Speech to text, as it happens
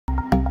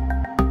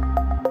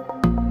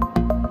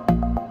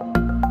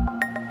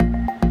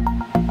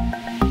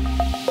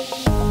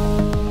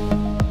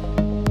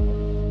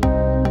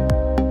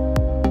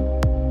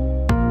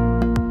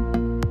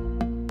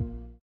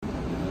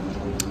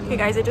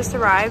guys, I just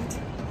arrived.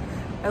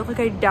 I look like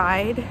I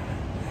died.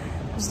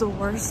 It was the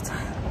worst,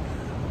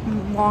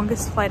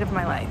 longest flight of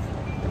my life.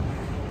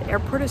 The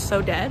airport is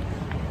so dead.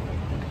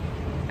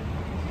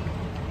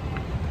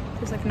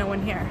 There's like no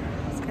one here.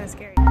 It's kind of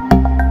scary.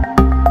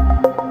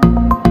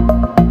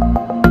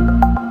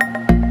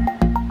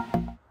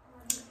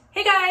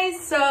 Hey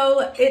guys,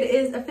 so it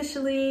is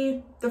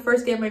officially the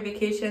first day of my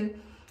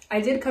vacation. I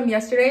did come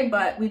yesterday,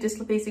 but we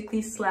just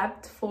basically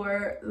slept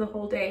for the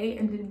whole day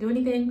and didn't do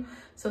anything.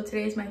 So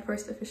today is my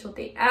first official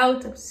day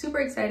out. I'm super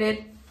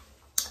excited.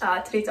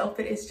 Today's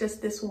outfit is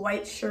just this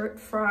white shirt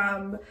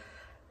from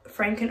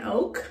Frank and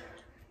Oak.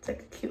 It's like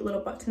a cute little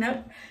button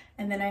up.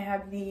 And then I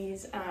have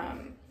these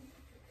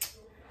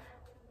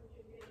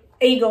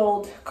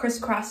A-gold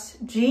crisscross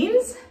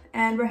jeans,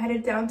 and we're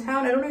headed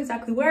downtown. I don't know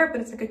exactly where, but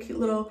it's like a cute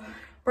little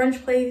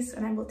brunch place,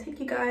 and I will take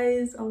you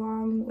guys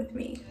along with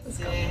me. Let's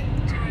go.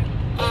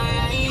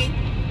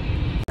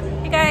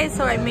 Hey guys,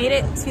 so I made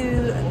it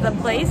to the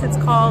place. It's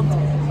called,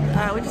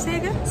 what'd you say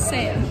again?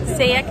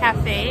 Saya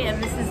Cafe,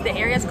 and this is the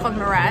area. It's called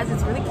Miraz.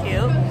 It's really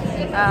cute.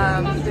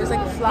 There's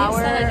like a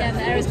flower. Again,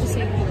 the area is called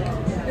Saya.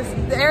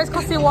 The area is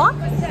called Saya.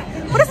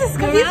 What is this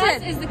confusion?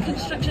 Miraz is the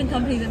construction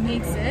company that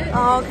makes it.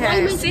 Oh,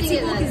 okay. City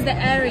Walk is the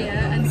area,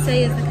 and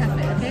Say is the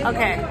cafe.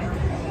 Okay. Okay.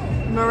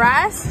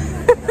 Miraz.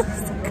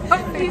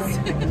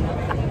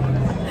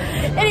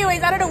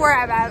 Anyways, I don't know where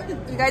I'm at.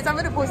 You guys, I'm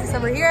gonna post this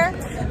over here.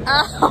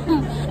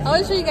 I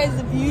want to show you guys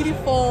the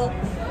beautiful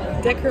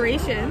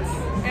decorations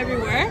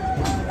everywhere.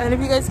 And if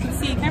you guys can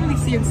see, you can't really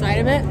see inside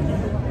of it.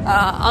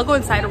 I'll go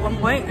inside at one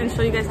point and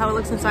show you guys how it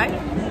looks inside.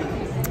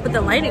 But the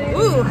lighting,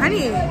 ooh,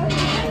 honey,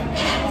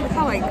 look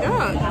how I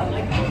look.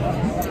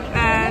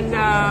 And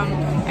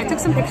I took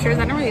some pictures.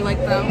 I don't really like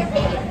them.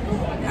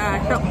 I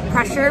felt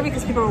pressure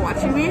because people were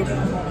watching me,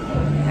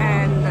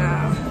 and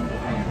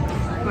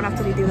I'm gonna have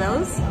to redo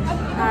those.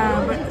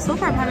 But so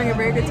far I'm having a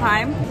very good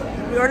time.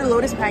 We ordered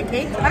lotus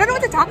pancakes. I don't know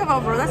what to talk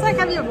about, bro. That's like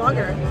having a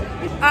vlogger.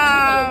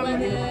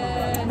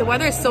 The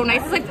weather is so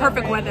nice. It's like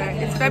perfect weather.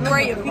 It's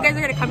February. If you guys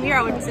are gonna come here,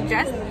 I would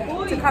suggest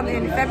to come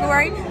in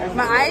February.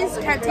 My eyes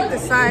can't take the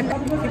sun.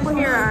 People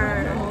here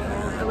are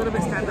a little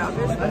bit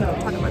standoffish, but we'll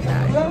talk about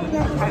that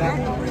in private.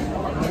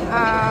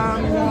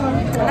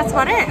 And that's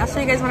about it. I'll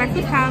show you guys when our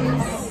food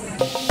comes.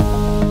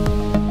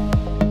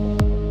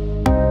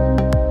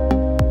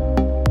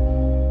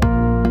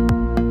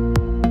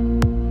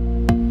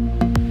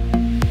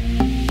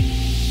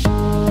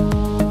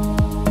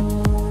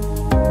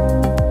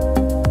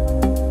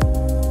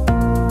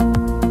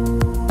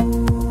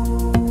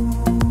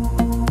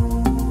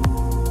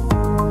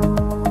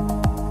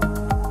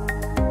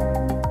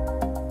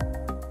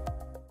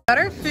 Got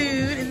our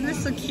food. Isn't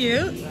this so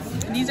cute?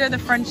 These are the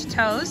French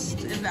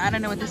toast. I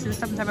don't know what this is,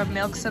 some type of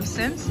milk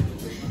substance.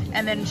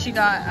 And then she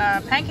got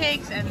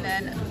pancakes, and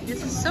then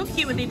this is so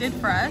cute what they did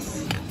for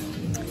us.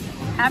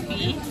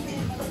 Happy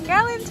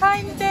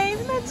Valentine's Day.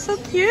 Isn't that so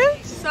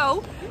cute?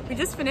 So we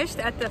just finished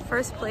at the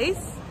first place.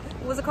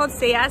 What was it called?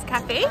 Saya's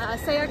Cafe?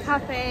 Saya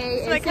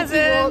Cafe. My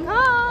cousin.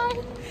 Hi.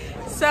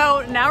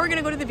 So now we're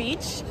gonna go to the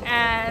beach,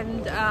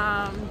 and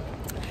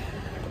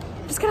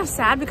just kind of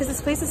sad because this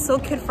place is so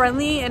kid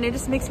friendly, and it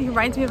just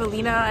reminds me of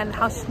Alina and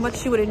how much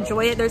she would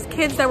enjoy it. There's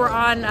kids that were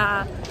on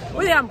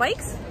were they on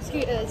bikes?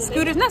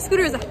 Scooters, not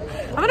scooters.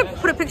 I'm gonna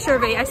put a picture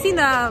of it. I've seen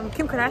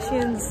Kim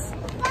Kardashian's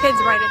kids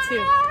ride it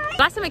too.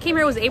 Last time I came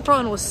here was April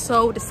and it was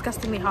so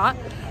disgustingly hot.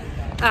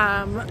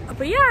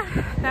 But yeah,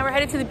 now we're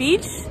headed to the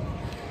beach.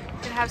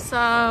 Gonna have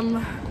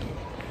some,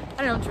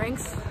 I don't know,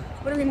 drinks.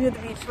 What are we gonna do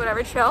at the beach?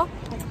 Whatever, chill.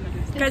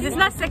 Guys, it's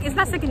not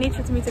second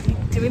nature to me to be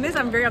doing this.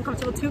 I'm very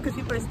uncomfortable too because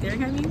people are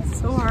staring at me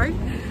so hard.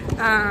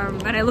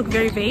 And I look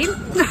very vain.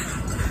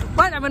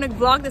 But I'm gonna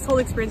vlog this whole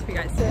experience for you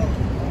guys.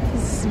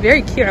 This is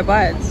very cute, our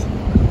buds.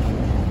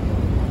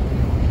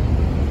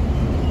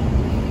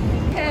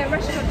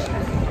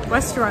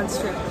 Restaurant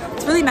strip.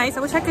 It's really nice. I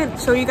wish I could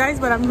show you guys,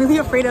 but I'm really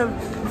afraid of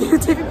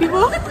videotaping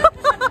people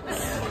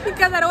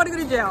because I don't want to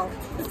go to jail.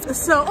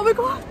 So, oh my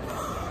god,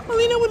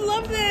 Alina would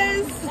love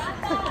this.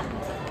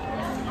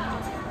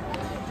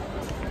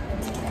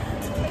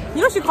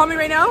 You know she called me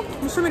right now?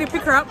 She told me to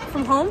pick her up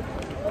from home.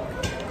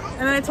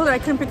 And then I told her I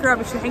couldn't pick her up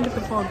and she hanged up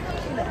the phone.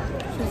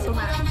 She was so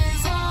mad.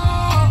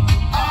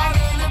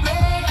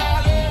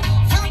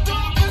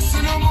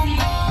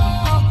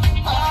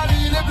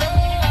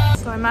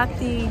 So I'm at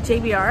the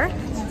JBR.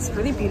 It's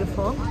really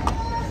beautiful.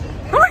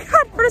 Oh my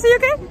god, Curtis, are you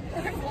okay?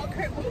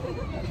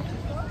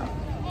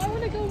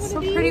 So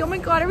pretty. Oh my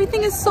god,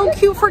 everything is so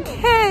cute for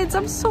kids.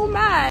 I'm so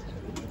mad.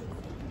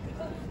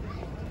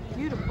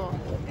 Beautiful.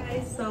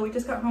 Guys, so we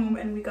just got home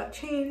and we got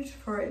changed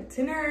for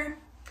dinner.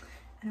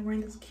 And I'm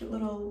wearing this cute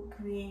little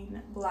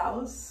green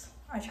blouse.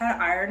 I tried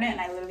to iron it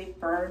and I literally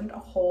burned a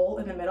hole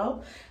in the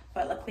middle.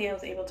 But luckily I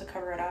was able to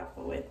cover it up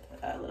with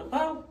a little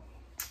bow.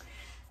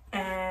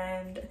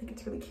 And I think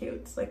it's really cute.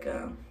 It's like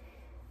a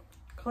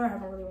color I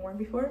haven't really worn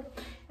before.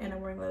 And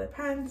I'm wearing leather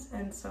pants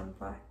and some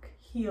black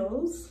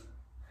heels.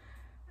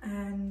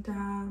 And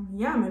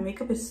yeah, my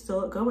makeup is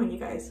still going, you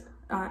guys.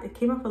 It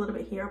came off a little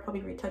bit here. I'll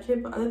probably retouch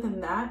it. But other than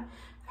that,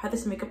 I've had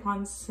this makeup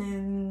on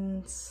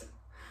since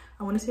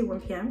I want to say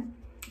 1 p.m.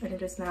 and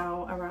it is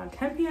now around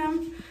 10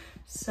 p.m.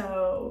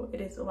 So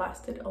it has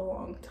lasted a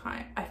long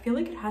time. I feel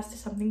like it has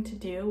something to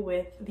do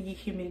with the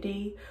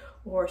humidity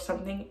or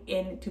something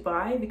in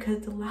Dubai,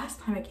 because the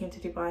last time I came to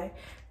Dubai,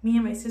 me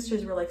and my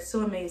sisters were like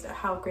so amazed at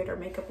how great our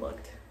makeup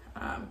looked.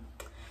 And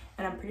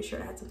I'm pretty sure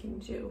it had something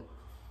to do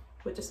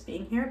with just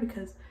being here,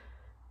 because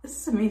this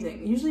is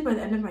amazing. Usually by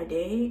the end of my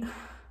day,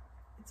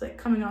 it's like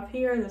coming off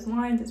here, there's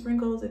lines, there's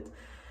wrinkles, it's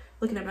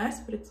looking a mess,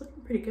 but it's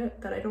looking pretty good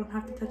that I don't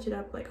have to touch it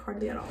up like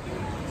hardly at all.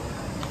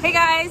 Hey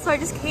guys, so I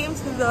just came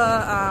to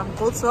the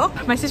gold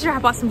souk. My sister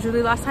had bought some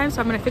jewelry last time, so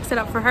I'm gonna fix it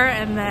up for her.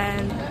 And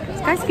then these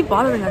guys keep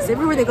bothering us.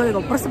 Everywhere they go,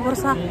 borsa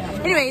borsa.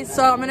 Anyways,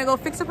 so I'm gonna go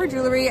fix up her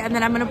jewelry, and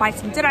then I'm gonna buy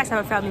some dirhams. I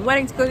have a family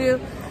wedding to go to,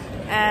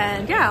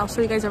 and yeah, I'll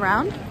show you guys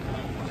around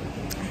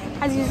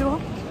as usual.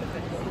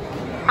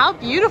 How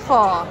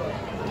beautiful!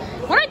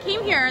 When I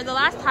came here the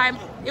last time,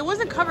 it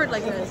wasn't covered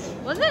like this,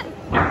 was it?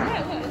 Yeah,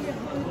 it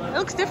was. It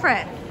looks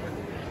different.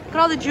 Look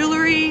at all the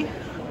jewelry.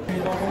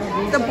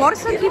 The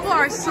borsa people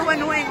are so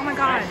annoying. Oh my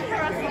god.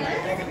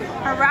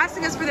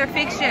 Harassing us for their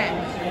fake shit.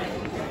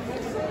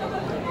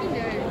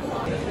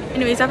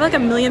 Anyways, I have like a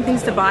million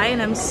things to buy,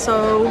 and I'm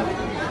so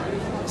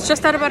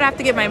stressed out about it. I have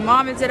to get my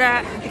mom a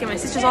dirham. I have to get my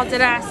sisters all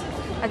dirhams.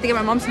 I have to get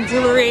my mom some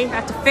jewelry. I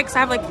have to fix. I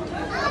have like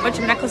a bunch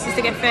of necklaces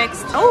to get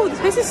fixed. Oh, this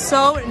place is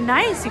so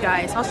nice, you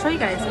guys. I'll show you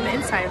guys in the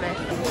inside of it.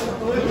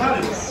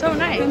 So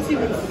nice.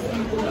 Look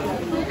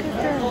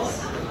at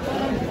this.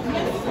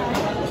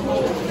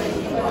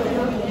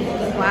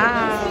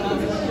 Wow.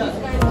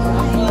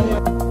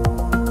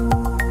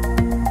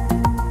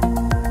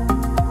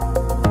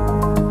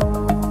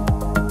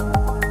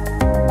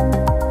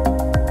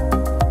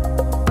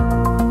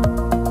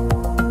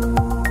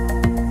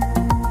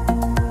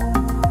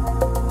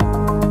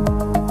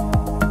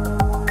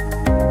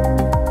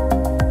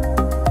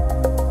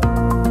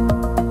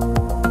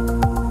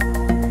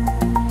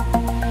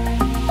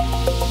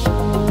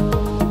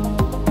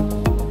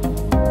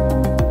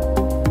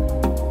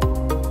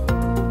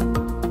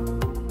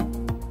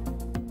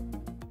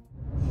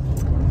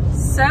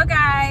 So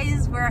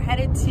guys, we're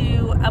headed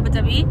to Abu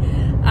Dhabi.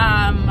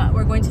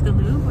 We're going to the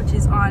Louvre, which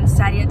is on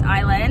Saadiyat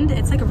Island.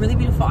 It's like a really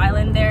beautiful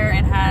island there.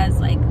 It has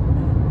like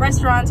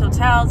restaurants,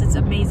 hotels. It's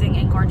amazing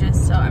and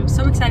gorgeous. So I'm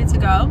so excited to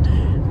go.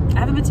 I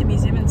haven't been to a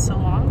museum in so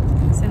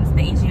long, since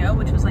the AGO,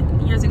 which was like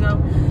years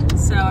ago.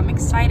 So I'm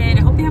excited.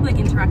 I hope they have like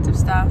interactive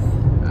stuff.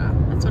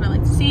 That's what I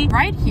like to see.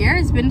 Right here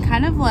has been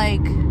kind of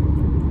like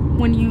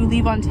when you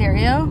leave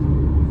Ontario.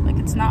 Like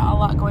it's not a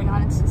lot going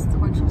on. It's just a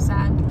bunch of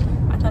sand.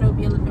 I thought it would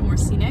be a little bit more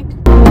scenic.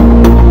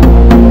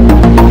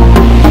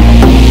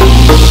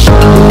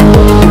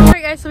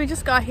 Alright guys, so we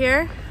just got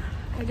here.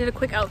 I did a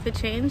quick outfit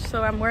change.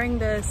 So I'm wearing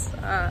this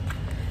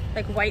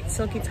like white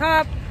silky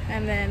top,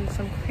 and then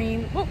some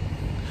cream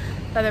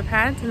leather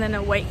pants, and then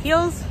a white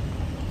heels.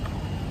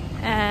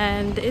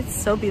 And it's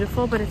so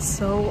beautiful, but it's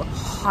so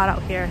hot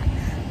out here.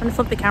 I'm gonna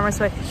flip the camera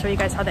so I can show you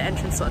guys how the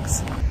entrance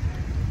looks.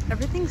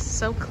 Everything's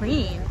so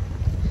clean.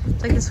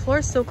 It's like this floor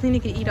is so clean you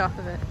can eat off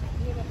of it.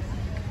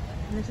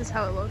 And this is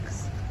how it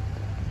looks.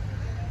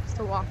 Just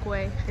a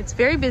walkway. It's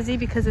very busy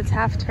because it's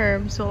half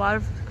term, so a lot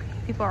of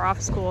people are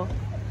off school.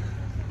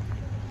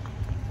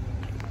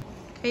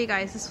 Okay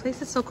guys, this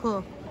place is so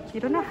cool. You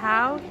don't know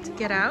how to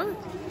get out,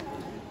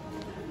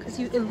 because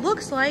it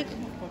looks like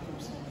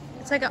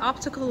it's like an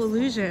optical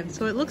illusion.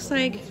 So it looks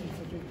like,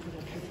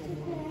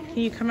 can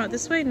you come out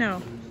this way?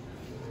 No.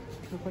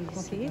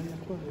 See?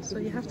 So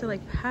you have to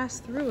like pass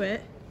through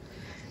it,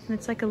 and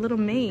it's like a little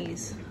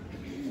maze.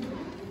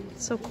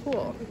 It's so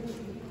cool.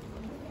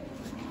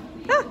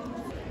 Ah!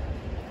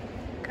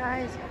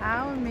 Guys,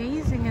 how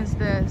amazing is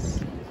this?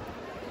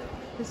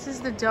 This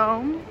is the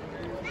dome.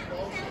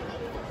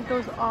 It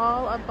goes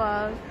all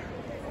above.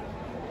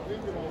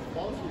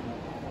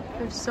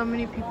 There's so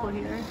many people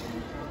here.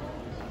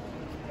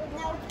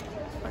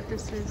 But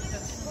this is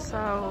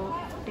so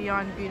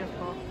beyond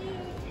beautiful.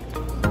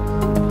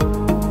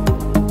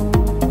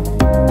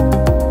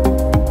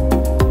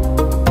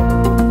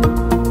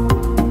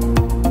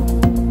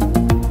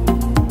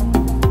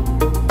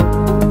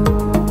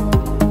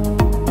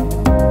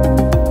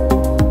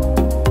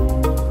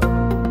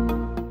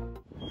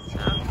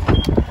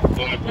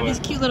 These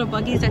cute little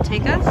buggies that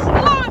take us. Oh,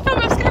 I thought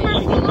I was gonna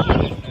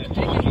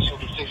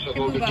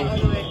move out all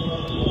the way.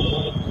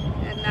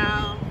 And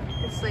now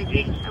it's like,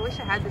 I wish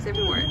I had this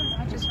everywhere.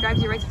 It just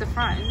drives you right to the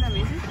front. Isn't that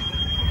amazing?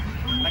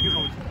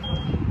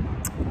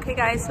 Okay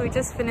guys, so we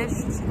just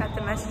finished at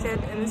the masjid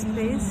in this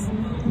place.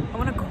 I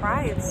want to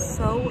cry. It's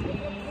so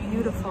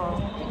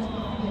beautiful.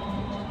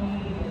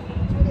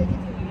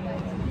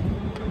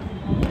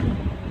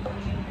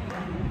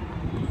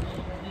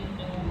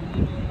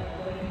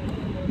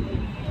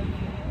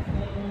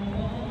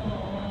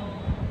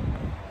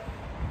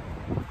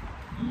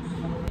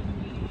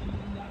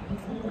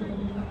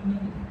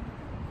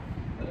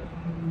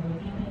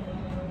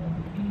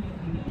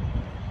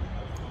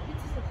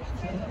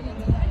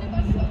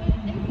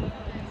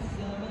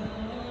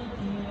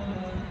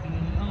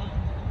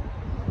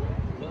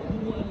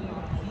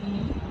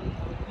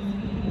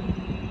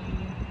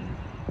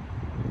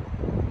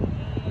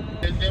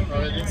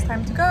 It's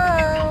time to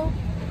go.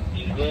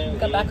 We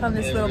got back on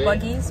this little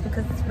buggies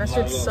because this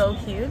masjid's so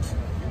huge.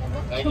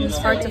 It's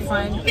hard to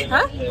find.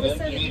 Huh?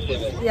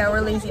 Yeah,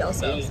 we're lazy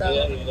also, so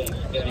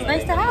it's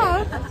nice to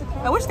have.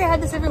 I wish they had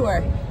this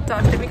everywhere.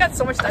 So we got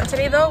so much done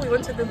today though. We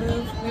went to the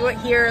Louvre, we went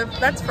here.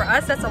 That's for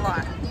us, that's a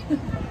lot.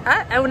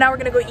 Huh? And now we're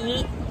gonna go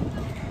eat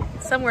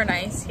somewhere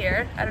nice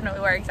here. I don't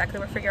know where exactly.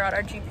 We'll figure out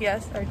our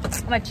GPS, or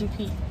not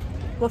GP.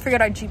 We'll figure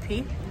out our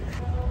GP.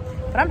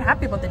 But I'm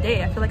happy about the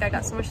day. I feel like I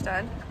got so much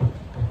done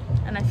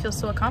and I feel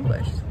so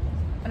accomplished.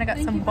 And I got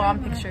some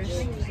bomb pictures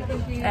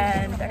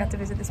and I got to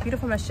visit this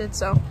beautiful masjid,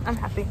 so I'm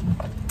happy.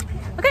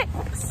 Okay,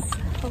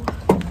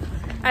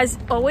 as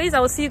always, I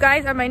will see you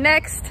guys at my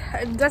next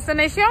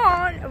destination.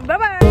 Bye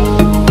bye.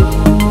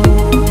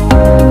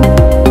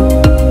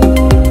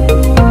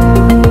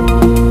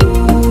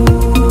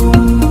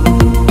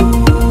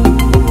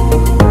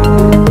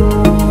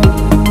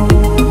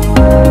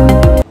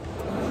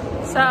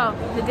 So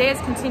the day has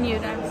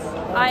continued.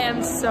 I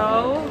am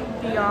so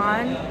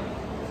beyond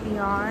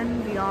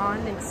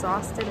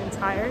exhausted and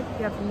tired.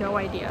 You have no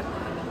idea.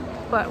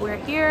 But we're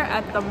here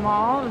at the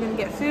mall. We're gonna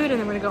get food and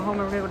then we're gonna go home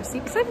and we're gonna go to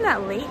sleep. It's not even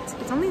that late.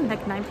 It's only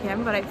like 9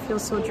 p.m. but I feel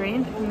so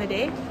drained from the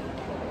day.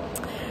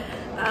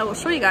 I will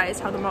show you guys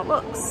how the mall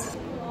looks.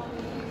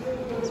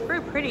 It's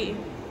very pretty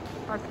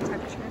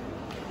architecture.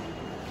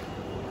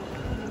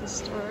 The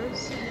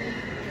stores.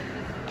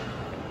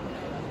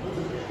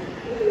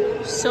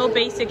 So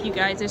basic, you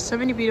guys. There's so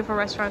many beautiful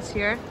restaurants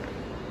here.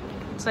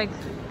 It's like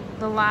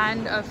the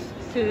land of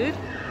food.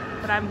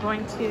 But I'm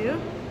going to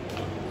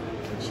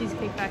the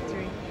Cheesecake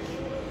Factory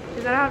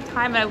because I don't have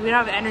time and we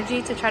don't have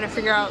energy to try to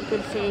figure out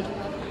good food.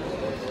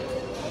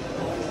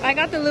 I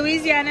got the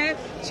Louisiana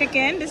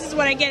chicken. This is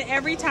what I get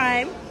every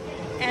time.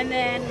 And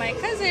then my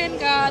cousin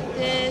got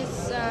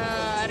this,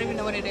 I don't even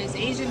know what it is,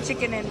 Asian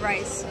chicken and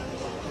rice.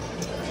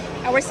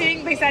 And we're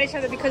sitting beside each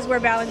other because we're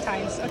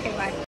Valentines. Okay,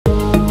 bye.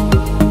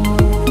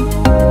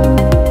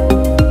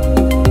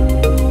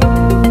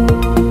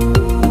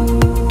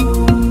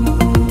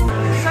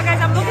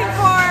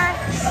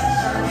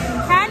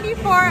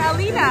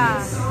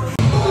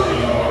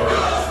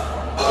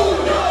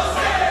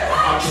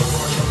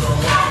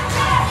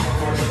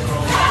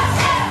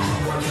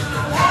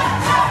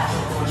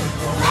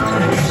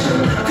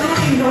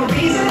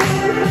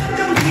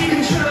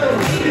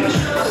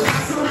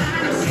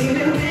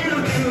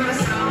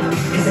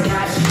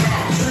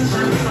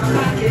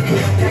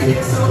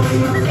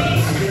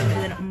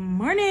 Good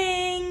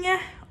morning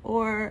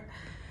or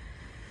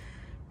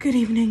good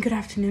evening, good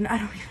afternoon. I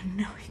don't even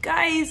know, you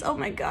guys. Oh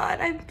my god,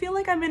 I feel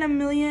like I'm in a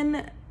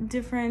million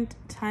different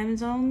time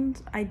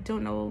zones. I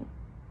don't know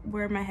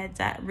where my head's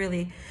at,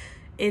 really.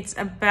 It's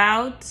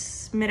about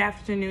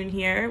mid-afternoon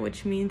here,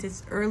 which means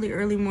it's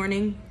early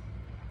morning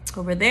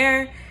over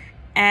there.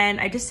 And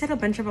I just set a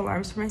bunch of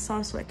alarms for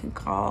myself so I can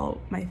call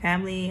my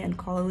family and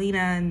call Alina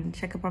and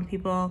check up on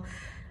people.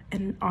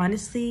 And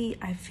honestly,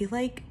 I feel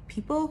like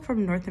people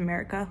from North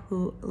America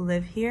who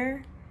live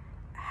here,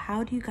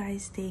 how do you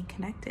guys stay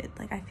connected?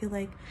 Like, I feel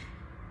like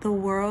the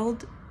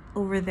world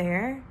over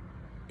there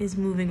is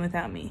moving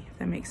without me, if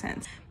that makes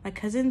sense. My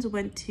cousins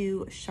went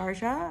to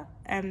Sharjah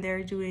and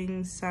they're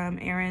doing some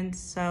errands,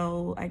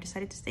 so I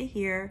decided to stay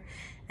here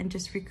and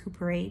just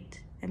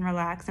recuperate and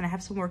relax, and I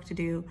have some work to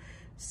do.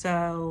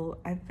 So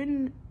I've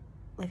been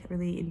like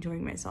really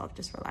enjoying myself,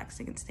 just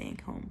relaxing and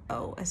staying home.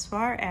 So as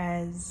far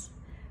as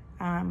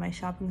my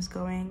shopping's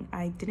going,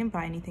 I didn't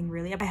buy anything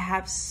really. I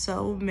have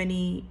so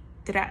many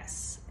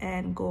dress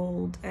and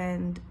gold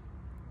and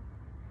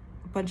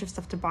a bunch of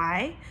stuff to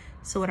buy.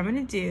 So what I'm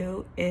gonna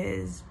do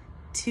is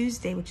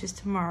Tuesday, which is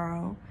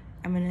tomorrow,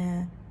 I'm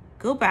gonna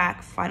go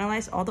back,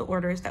 finalize all the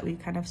orders that we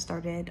kind of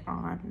started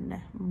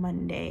on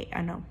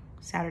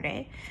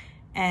Saturday.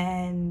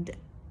 And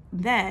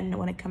then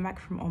when I come back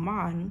from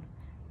Oman,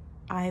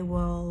 I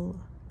will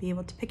be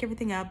able to pick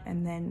everything up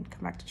and then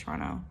come back to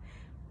Toronto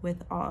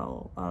with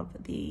all of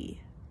the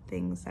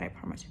things that I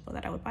promised people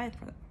that I would buy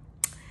for them.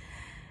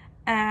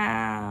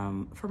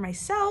 For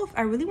myself,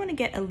 I really want to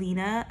get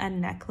Alina a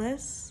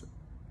necklace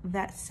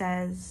that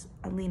says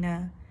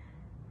Alina.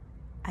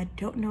 I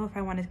don't know if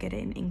I want to get it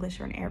in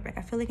English or in Arabic.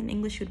 I feel like in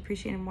English she would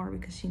appreciate it more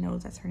because she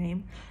knows that's her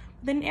name.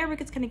 But then in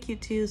Arabic it's kind of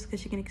cute too, because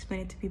she can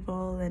explain it to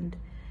people, and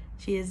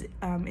she is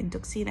in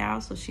Duxi now,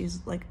 so she's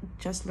like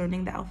just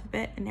learning the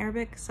alphabet in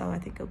Arabic, so I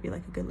think it'll be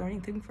like a good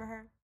learning thing for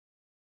her.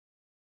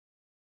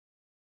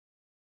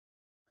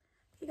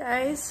 Hey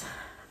guys,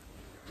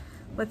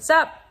 what's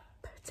up?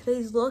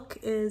 Today's look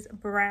is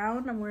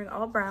brown. I'm wearing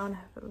all brown. I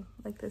have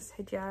like this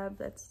hijab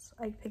that's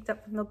I picked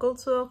up from the Gold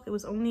Souk. It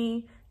was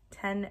only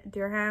 10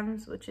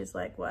 dirhams, which is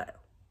like what,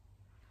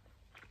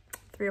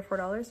 $3 or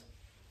 $4.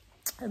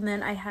 And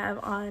then I have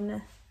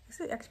on,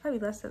 actually probably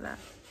less than that.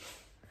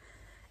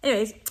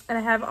 Anyways, and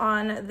I have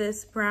on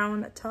this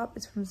brown top.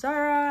 It's from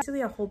Zara. It's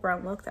really a whole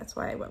brown look. That's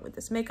why I went with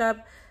this makeup.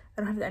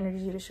 I don't have the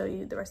energy to show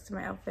you the rest of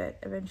my outfit.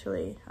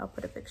 Eventually, I'll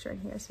put a picture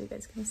in here so you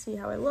guys can see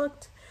how I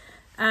looked.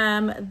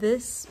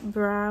 This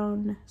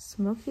brown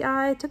smoky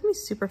eye took me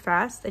super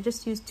fast. I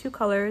just used two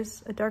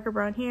colors, a darker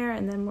brown here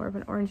and then more of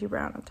an orangey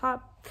brown on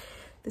top.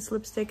 This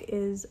lipstick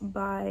is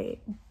by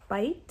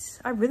Bite.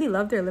 I really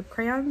love their lip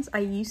crayons. I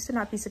used to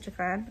not be such a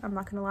fan, I'm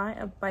not gonna lie,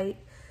 of Bite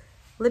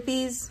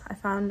lippies. I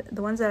found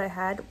the ones that I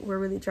had were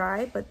really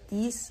dry, but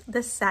this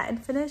satin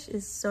finish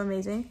is so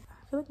amazing.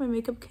 I feel like my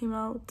makeup came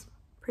out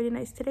pretty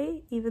nice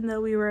today, even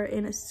though we were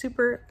in a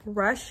super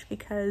rush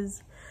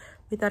because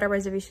we thought our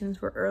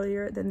reservations were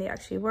earlier than they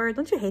actually were.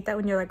 Don't you hate that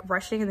when you're like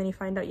rushing and then you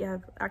find out you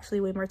have actually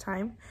way more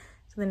time?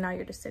 So then now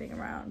you're just sitting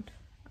around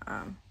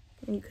and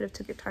you could have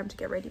took your time to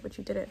get ready, but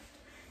you didn't.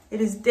 It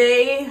is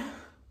day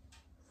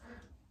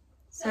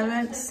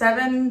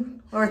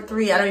seven or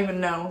 3, I don't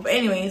even know. But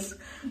anyways,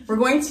 we're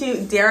going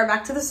to dare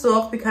back to the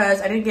souk because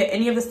I didn't get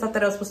any of the stuff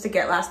that I was supposed to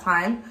get last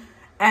time.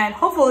 And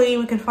hopefully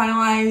we can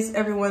finalize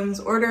everyone's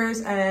orders,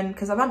 and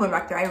because I'm not going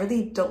back there. I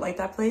really don't like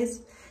that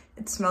place.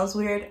 It smells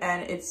weird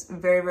and it's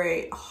very,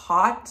 very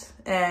hot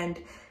and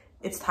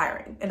it's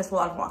tiring and it's a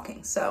lot of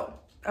walking. So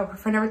I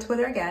prefer never to go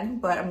there again,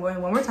 but I'm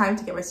going one more time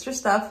to get my sister's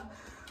stuff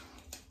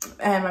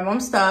and my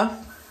mom's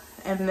stuff.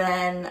 And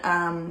then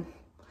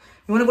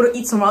you want to go to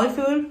eat Somali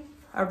food.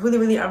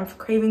 I'm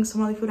craving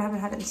Somali food. I haven't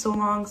had it in so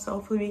long, so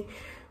hopefully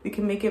we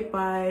can make it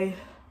by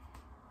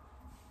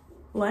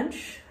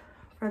lunch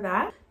for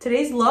that.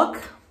 Today's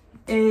look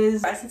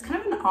is, it's kind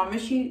of an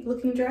Amishy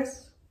looking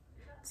dress.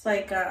 It's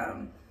like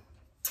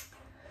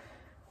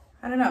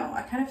I don't know,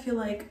 I kind of feel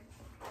like,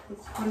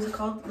 what is it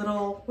called?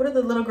 What are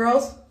the little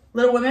girls?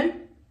 Little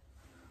Women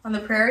on the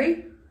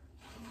Prairie?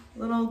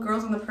 Little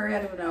Girls on the Prairie, I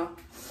don't even know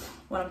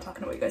what I'm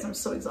talking about, you guys. I'm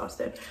so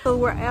exhausted. So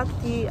we're at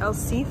the El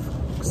Sif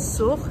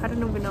Souk. I don't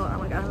even know. Oh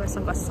my god, I have my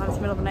sunglasses on. It's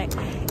the middle of the night.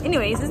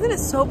 Anyways, isn't it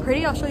so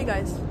pretty? I'll show you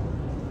guys.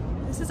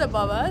 This is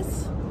above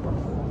us.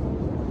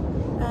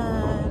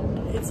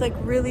 And it's like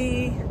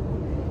really,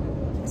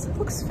 it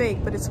looks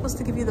fake, but it's supposed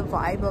to give you the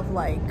vibe of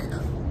like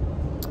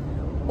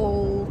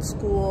old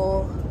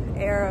school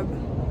Arab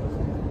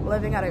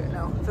living, I don't even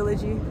know,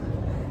 villagey.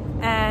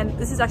 And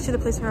this is actually the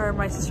place where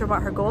my sister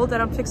bought her gold that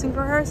I'm fixing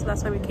for her, so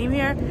that's why we came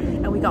here.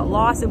 And we got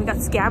lost and we got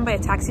scammed by a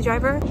taxi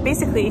driver.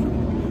 Basically,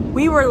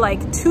 we were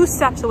like 2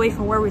 steps away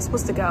from where we were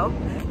supposed to go.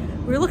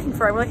 We were looking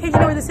for it. We're like, hey, do you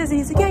know where this is? And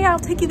he's like, yeah, I'll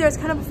take you there. It's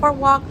kind of a far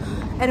walk.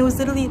 And it was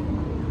literally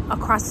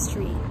across the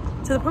street,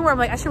 to the point where I'm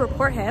like, I should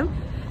report him.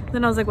 And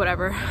then I was like,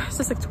 whatever, it's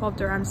just like 12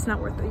 dirhams. It's not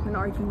worth it even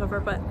arguing over,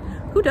 but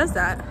who does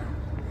that?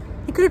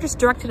 He could have just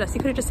directed us. He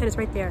could have just said it's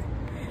right there.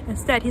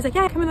 Instead, he's like,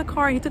 yeah, come in the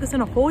car. And he took us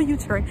in a whole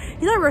U-turn.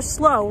 He thought we were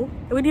slow.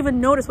 We didn't even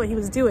notice what he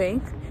was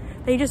doing.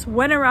 They just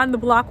went around the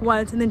block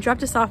once and then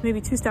dropped us off maybe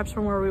 2 steps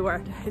from where we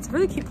were. It's a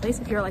really cute place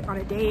if you're like on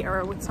a date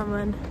or with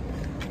someone,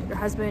 your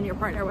husband, your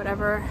partner,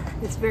 whatever.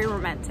 It's very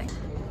romantic.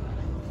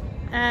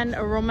 And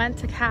a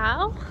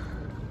romantic-al.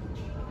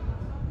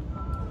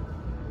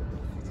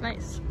 It's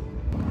nice.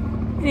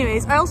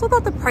 Anyways, I also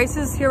thought the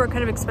prices here were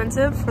kind of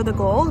expensive for the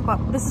gold,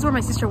 but this is where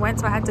my sister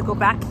went, so I had to go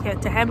back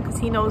to him because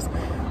he knows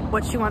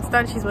what she wants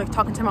done. She's like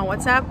talking to him on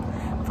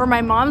WhatsApp. For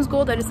my mom's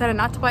gold, I decided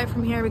not to buy it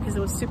from here because it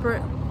was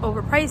super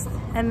overpriced.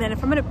 And then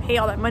if I'm gonna pay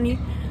all that money,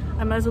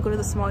 I might as well go to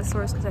the Somali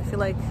stores because I feel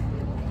like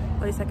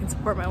at least I can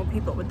support my own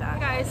people with that.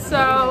 Hey guys,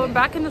 so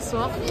back in the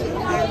souk.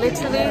 I'm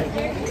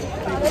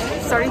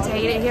literally starting to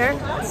hate it here.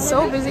 It's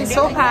so busy,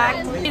 so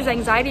packed. There's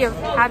anxiety of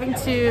having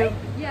to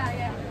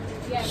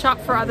shop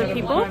for other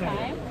people.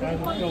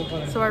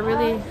 So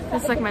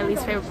this is like my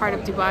least favorite part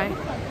of Dubai.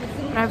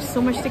 I have so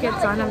much to get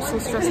done. I'm so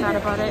stressed out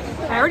about it.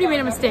 I already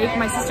made a mistake.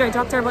 My sister, I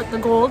talked to her about the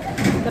gold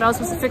that I was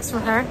supposed to fix for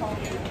her.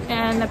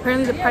 And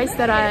apparently the price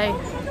that I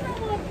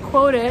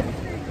quoted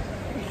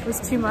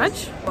was too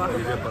much. Well,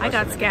 I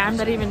got scammed.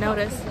 I didn't even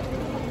notice.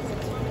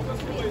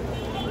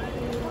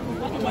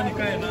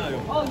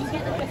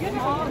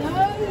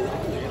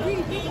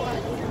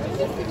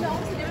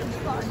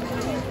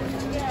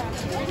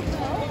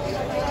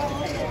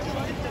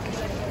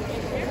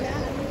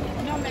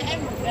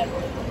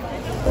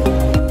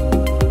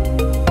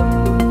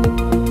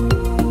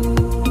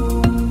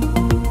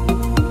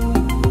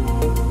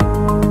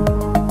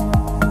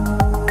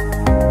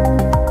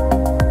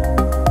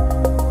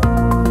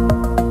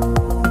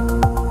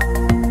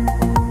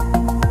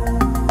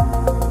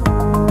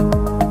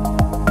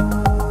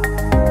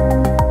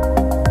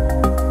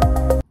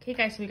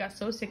 So we got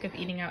so sick of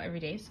eating out every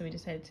day, so we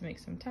decided to make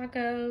some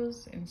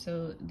tacos. And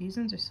so these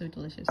ones are so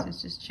delicious.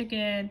 It's just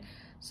chicken,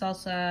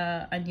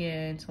 salsa,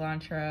 onion,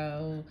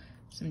 cilantro,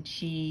 some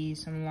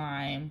cheese, some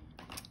lime,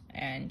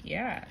 and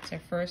yeah, it's our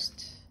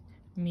first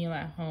meal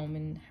at home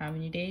in how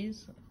many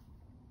days?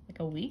 Like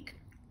a week.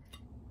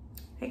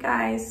 Hey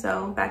guys,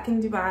 so back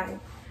in Dubai.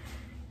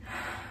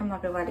 I'm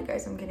not gonna lie to you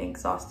guys, I'm getting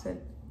exhausted.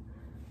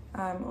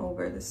 I'm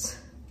over this.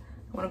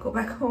 I want to go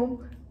back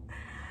home.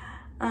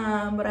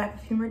 But I have a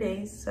few more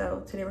days,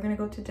 so today we're gonna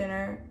go to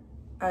dinner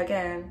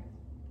again,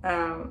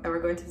 and we're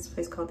going to this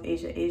place called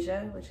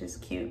Asia, which is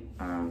cute.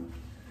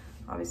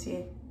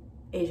 Obviously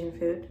Asian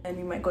food, and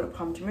we might go to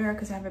Palm Jumeirah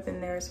because I haven't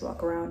been there, so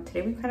walk around.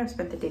 Today we kind of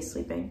spent the day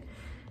sleeping.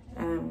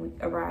 We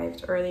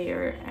arrived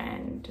earlier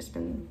and just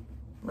been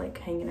like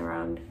hanging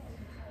around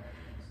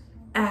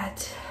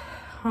at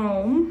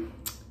home.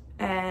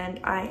 And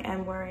I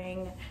am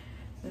wearing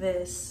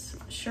this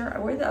shirt I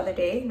wore the other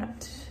day,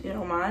 not in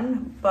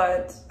Oman,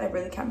 but I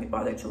really can't be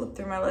bothered to look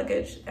through my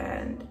luggage,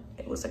 and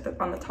it was like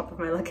on the top of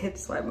my luggage,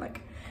 so I'm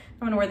like,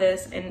 I'm gonna wear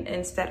this, and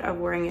instead of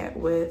wearing it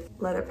with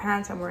leather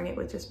pants, I'm wearing it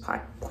with just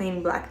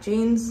plain black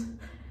jeans, and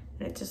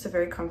it's just a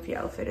very comfy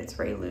outfit. It's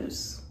very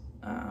loose,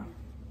 and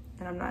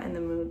I'm not in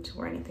the mood to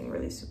wear anything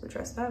really super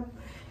dressed up.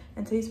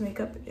 And today's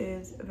makeup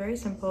is very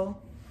simple.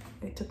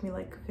 It took me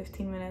like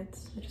 15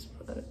 minutes. I just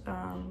put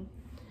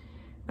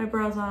my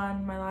brows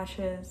on, my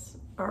lashes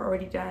are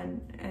already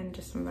done, and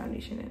just some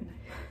foundation in.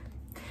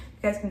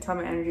 You guys can tell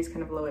my energy is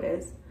kind of low. It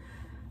is.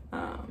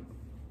 I'm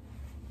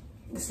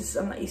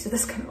not used to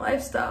this kind of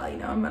lifestyle, you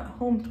know. I'm at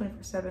home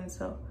 24/7,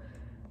 so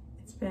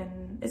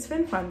it's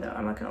been fun though.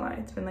 I'm not gonna lie,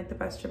 it's been like the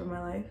best trip of my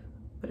life,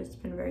 but it's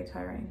been very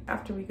tiring.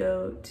 After we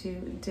go to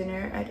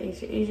dinner at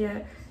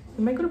Asia,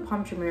 we might go to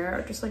Palm Jumeirah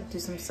or just like do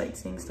some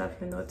sightseeing stuff,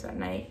 even though it's at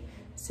night.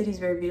 The city's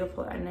very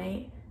beautiful at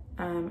night.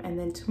 And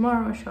then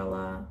tomorrow,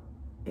 inshallah,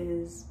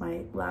 is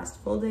my last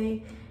full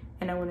day,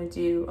 and I want to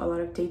do a lot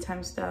of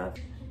daytime stuff,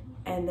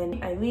 and then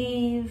I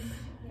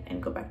leave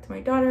and go back to my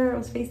daughter. I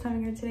was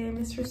FaceTiming her today. I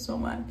missed her so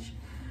much.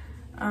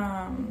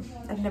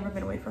 I've never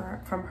been away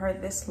from her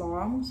this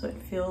long, so it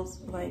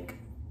feels like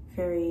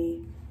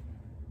I'm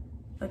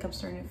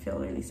starting to feel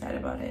really sad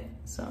about it.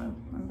 So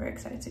I'm very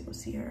excited to go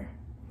see her.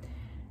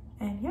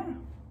 And yeah,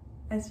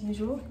 as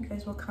usual, you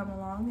guys will come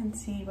along and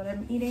see what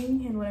I'm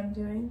eating and what I'm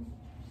doing.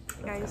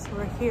 Guys,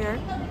 we're here.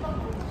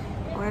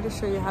 I wanted to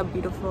show you how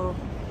beautiful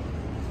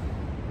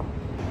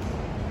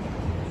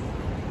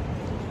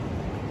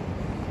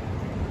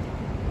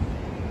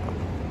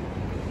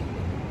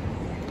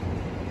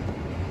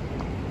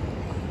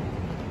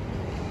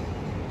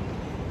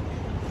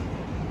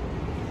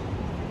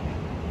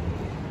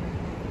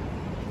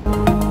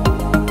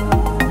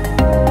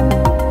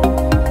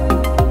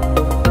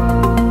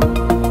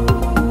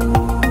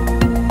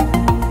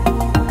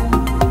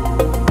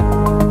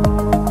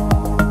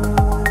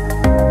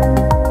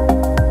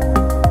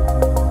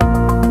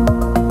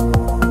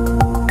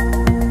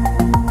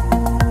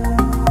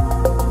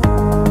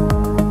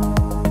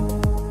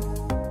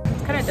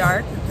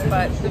dark,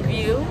 but the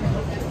view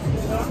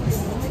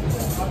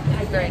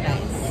is very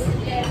nice.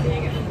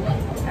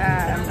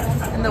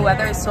 And the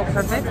weather is so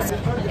perfect.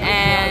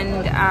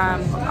 And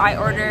I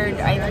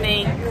ordered, I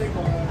think,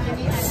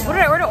 what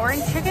did I order?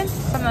 Orange chicken?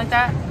 Something like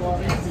that.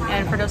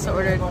 And Firdausa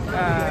ordered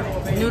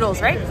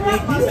noodles, right?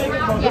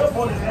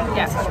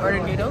 Yes, I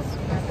ordered noodles.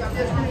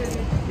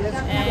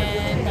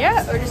 And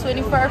yeah, we're just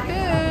waiting for our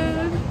food.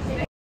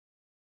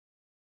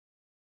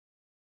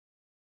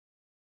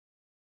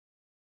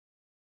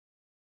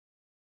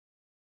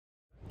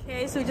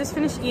 Okay, so we just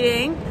finished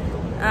eating,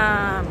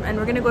 and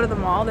we're gonna go to the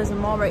mall. There's a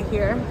mall right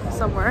here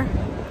somewhere,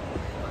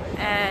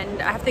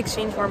 and I have to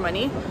exchange more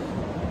money.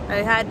 I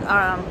had,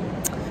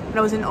 when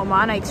I was in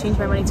Oman, I exchanged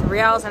my money to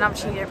Riyals, and I'm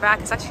changing it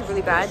back. It's actually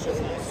really bad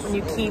when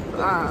you keep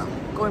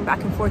going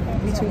back and forth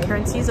between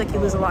currencies, like you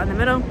lose a lot in the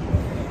middle,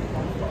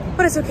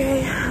 but it's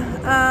okay.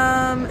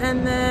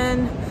 And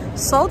then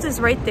Salt is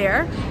right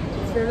there.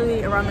 It's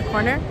literally around the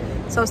corner.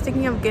 So I was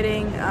thinking of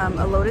getting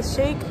a lotus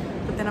shake,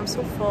 but then I'm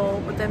so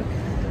full. But then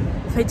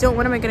if I don't,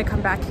 when am I gonna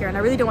come back here? And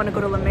I really don't want to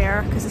go to La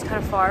Mer because it's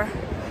kind of far.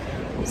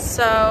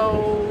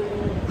 So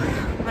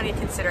I'm gonna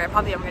consider it.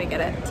 Probably I'm gonna get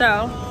it.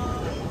 So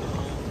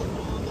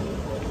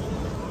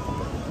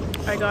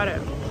I got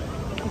it.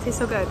 It tastes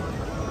so good.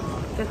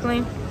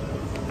 Definitely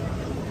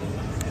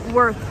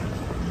worth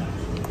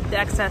the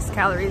excess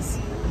calories.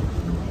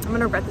 I'm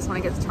gonna regret this when I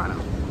get to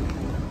Toronto.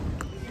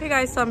 Okay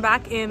guys, so I'm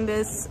back in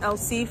this El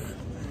Sif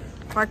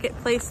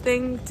marketplace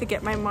thing to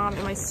get my mom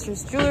and my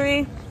sister's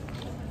jewelry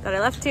that I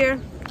left here.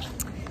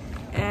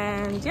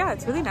 And yeah,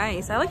 it's really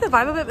nice. I like the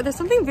vibe of it, but there's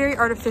something very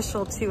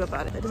artificial too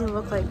about it. It doesn't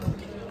look like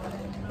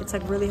it's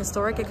like really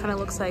historic. It kind of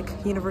looks like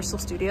Universal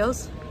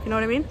Studios. You know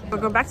what I mean? We'll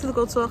go back to the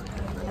Gold Souk,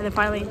 and then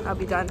finally I'll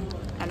be done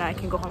and I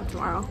can go home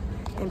tomorrow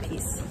in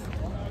peace.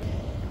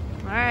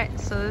 All right,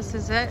 so this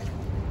is it.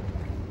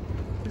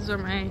 This is where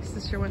my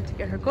sister went to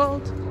get her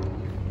gold.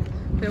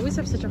 We always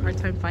have such a hard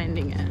time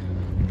finding it.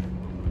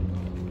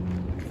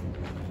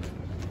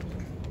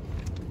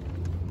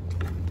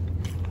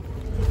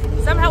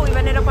 Somehow we've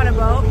ended up on a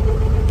boat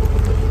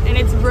and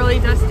it's really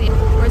dusty.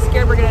 We're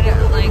scared we're gonna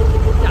like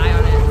die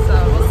on it, so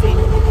we'll see.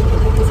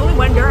 It's only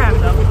 1 dirham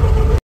though.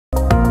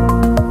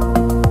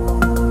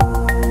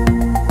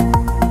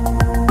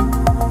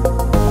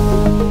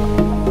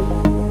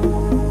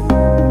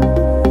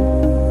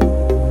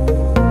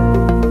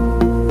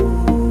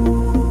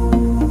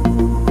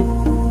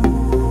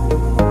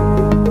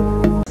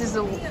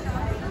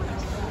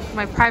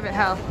 My private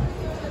hell.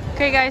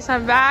 Okay guys, so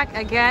I'm back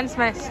again. It's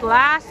my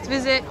last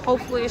visit,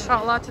 hopefully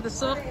inshallah, to the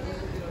souk,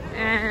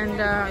 and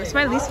it's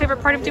my least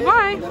favorite part of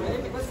Dubai.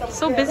 It's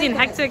so busy and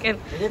hectic, and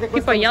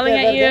people are yelling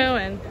at you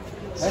and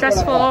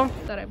stressful.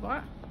 That I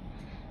bought,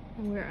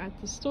 and we're at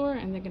the store,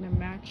 and they're gonna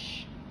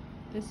match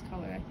this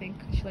color. I think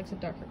she likes a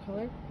darker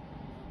color,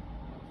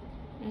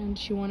 and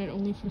she wanted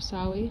only for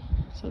Sawi,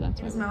 so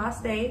that's why. It's my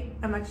last day.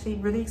 I'm actually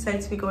really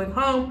excited to be going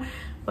home,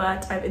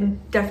 but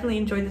I've definitely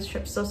enjoyed this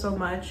trip so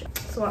much.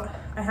 So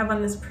I have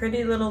on this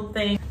pretty little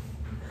thing.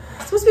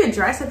 It's supposed to be a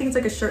dress. I think it's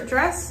like a shirt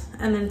dress,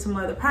 and then some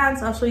leather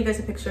pants. I'll show you guys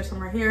a picture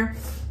somewhere here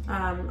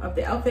of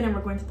the outfit, and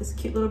we're going to this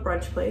cute little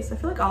brunch place. I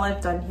feel like all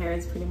I've done here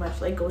is pretty much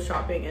like go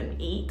shopping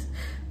and eat,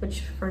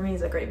 which for me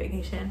is a great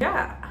vacation.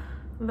 Yeah,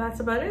 that's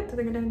about it.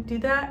 They're gonna do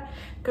that,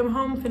 come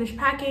home, finish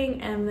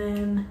packing, and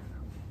then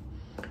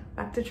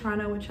back to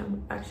Toronto, which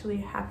I'm actually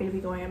happy to be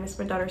going. I miss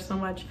my daughter so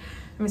much.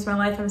 I miss my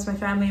life, I miss my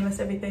family, I miss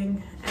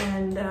everything.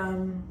 And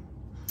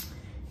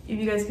if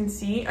you guys can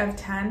see, I've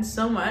tanned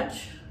so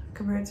much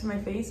compared to my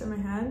face and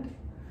my hand.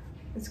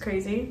 It's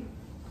crazy.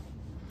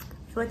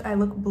 I feel like I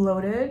look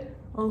bloated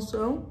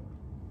also.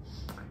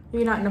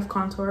 Maybe not enough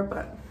contour,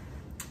 but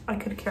I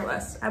could care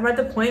less. I'm at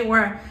the point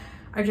where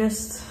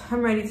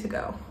I'm ready to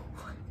go.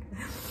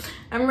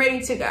 I'm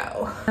ready to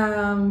go.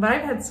 But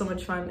I've had so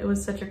much fun. It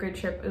was such a great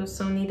trip. It was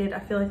so needed. I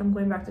feel like I'm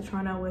going back to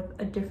Toronto with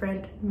a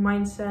different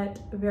mindset,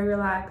 very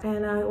relaxed.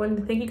 And I wanted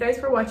to thank you guys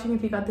for watching.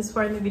 If you got this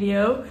far in the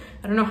video,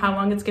 I don't know how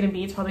long it's gonna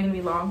be. It's probably gonna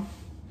be long.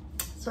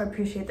 So I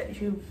appreciate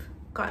that you've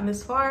gotten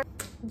this far.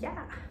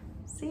 Yeah,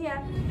 see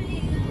ya.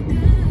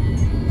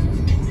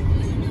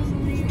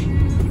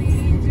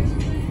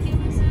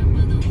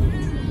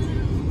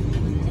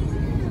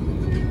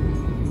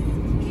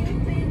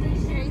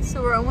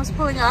 So we're almost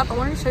pulling up. I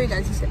wanted to show you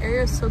guys, this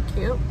area is so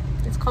cute.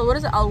 It's called, what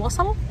is it,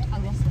 Al-Wasal?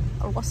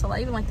 Al-Wasal. I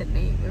even like the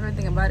name.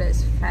 Everything about it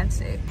is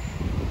fancy.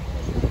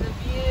 This is the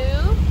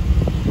view.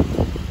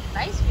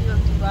 Nice view of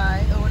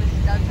Dubai. Oh, what is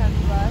it, downtown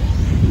Dubai?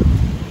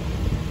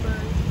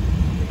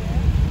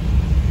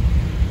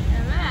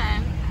 And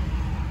then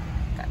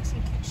got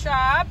some cute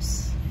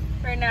shops.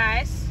 Very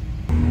nice.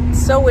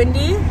 It's so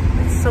windy.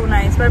 It's so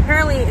nice. But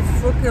apparently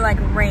it's looking like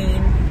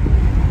rain,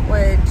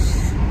 which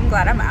I'm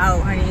glad I'm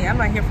out, honey. I'm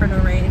not here for no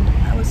rain.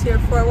 I was here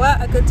for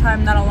what? A good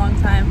time, not a long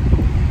time.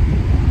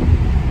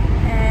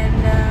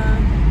 And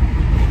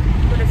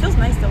but it feels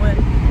nice to win.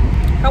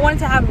 If I wanted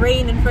to have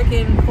rain and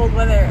freaking cold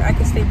weather, I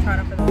could stay in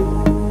Toronto for that.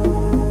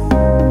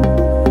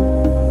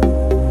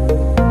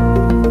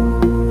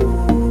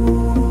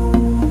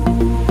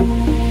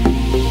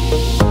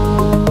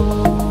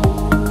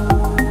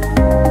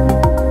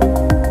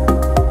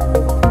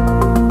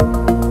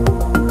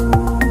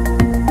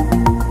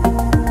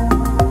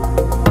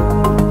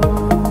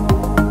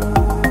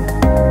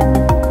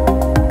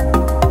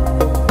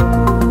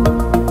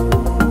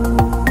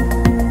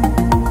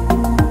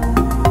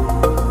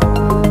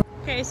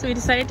 So we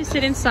decided to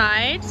sit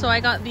inside. So I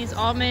got these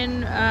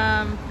almond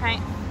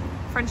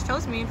French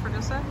toast, me and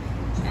Fergusa.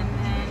 And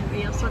then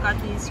we also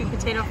got these sweet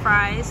potato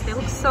fries. They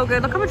look so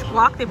good. Look how much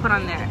guac they put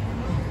on there.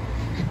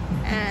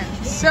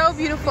 And so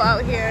beautiful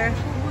out here.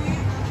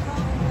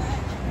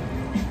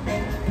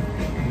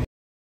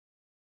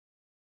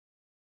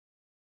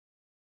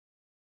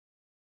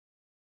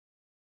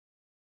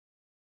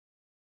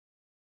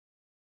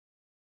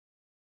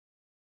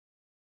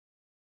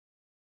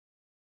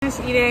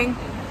 Finished eating.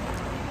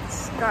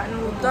 Gotten a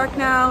little dark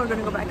now. We're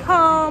gonna go back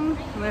home.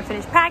 I'm gonna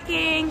finish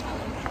packing,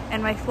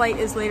 and my flight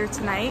is later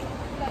tonight.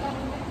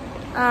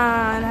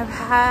 And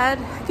I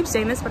keep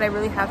saying this, but I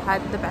really have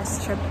had the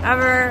best trip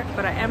ever.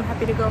 But I am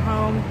happy to go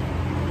home,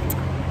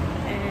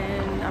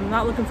 and I'm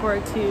not looking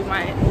forward to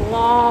my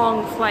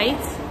long flight.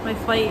 My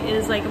flight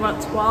is like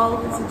about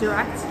 12. It's a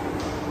direct,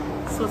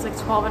 so it's like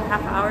 12 and a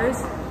half hours.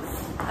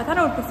 I thought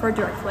I would prefer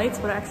direct flights,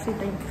 but I actually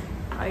think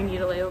I need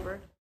a layover.